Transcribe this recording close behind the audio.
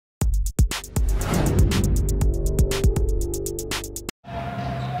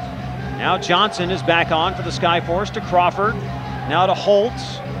Now Johnson is back on for the Skyforce to Crawford. Now to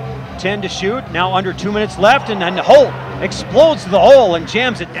Holtz. 10 to shoot. Now under 2 minutes left, and then Holt explodes the hole and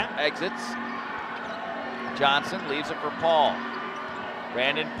jams it down. Exits. Johnson leaves it for Paul.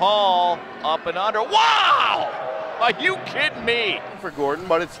 Brandon Paul up and under. Wow! Are you kidding me? For Gordon,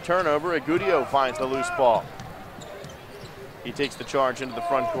 but it's a turnover. Agudio finds the loose ball. He takes the charge into the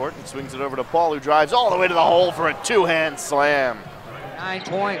front court and swings it over to Paul, who drives all the way to the hole for a two-hand slam. 9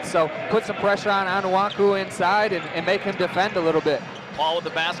 points, so put some pressure on Onuaku inside and make him defend a little bit. Paul with the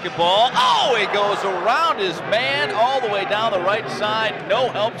basketball. Oh, he goes around his man all the way down the right side. No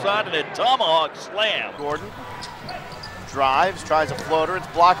help side and a tomahawk slam. Gordon drives, tries a floater. It's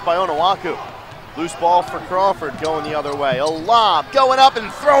blocked by Onuaku. Loose ball for Crawford going the other way. A lob going up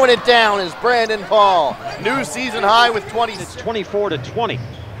and throwing it down is Brandon Paul. New season high with 20. It's 24-20.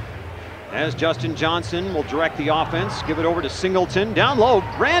 As Justin Johnson will direct the offense, give it over to Singleton. Down low,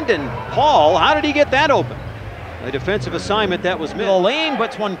 Brandon Paul. How did he get that open? A defensive assignment that was middle lane,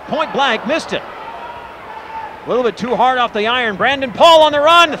 but one point blank, missed it. A little bit too hard off the iron. Brandon Paul on the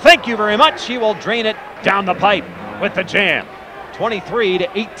run. Thank you very much. He will drain it down the pipe with the jam.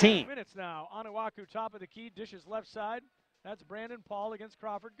 23-18. Minutes now. Onuaku top of the key, dishes left side. That's Brandon Paul against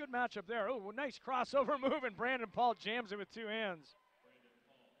Crawford. Good matchup there. Oh, nice crossover move, and Brandon Paul jams it with 2 hands.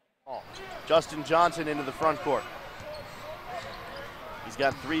 Justin Johnson into the front court. He's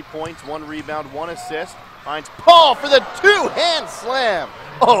got 3 points, 1 rebound, 1 assist. Finds Paul for the two-hand slam.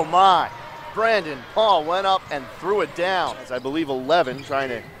 Oh my. Brandon Paul went up and threw it down. As I believe 11, trying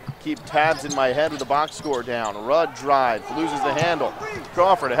to keep tabs in my head with the box score down. Rudd drives, loses the handle.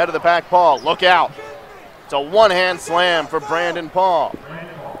 Crawford ahead of the pack. Paul, look out. It's a one-hand slam for Brandon Paul.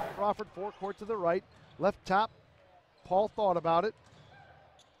 Crawford forecourt to the right, left top. Paul thought about it.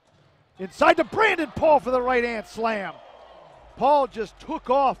 Inside to Brandon Paul for the right-hand slam. Paul just took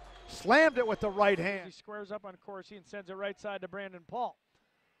off, slammed it with the right hand. He squares up on Corsi and sends it right side to Brandon Paul.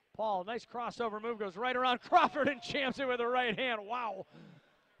 Paul, nice crossover move, goes right around Crawford and jams it with the right hand. Wow.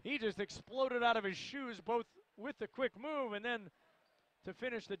 He just exploded out of his shoes, both with the quick move and then to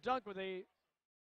finish the dunk with a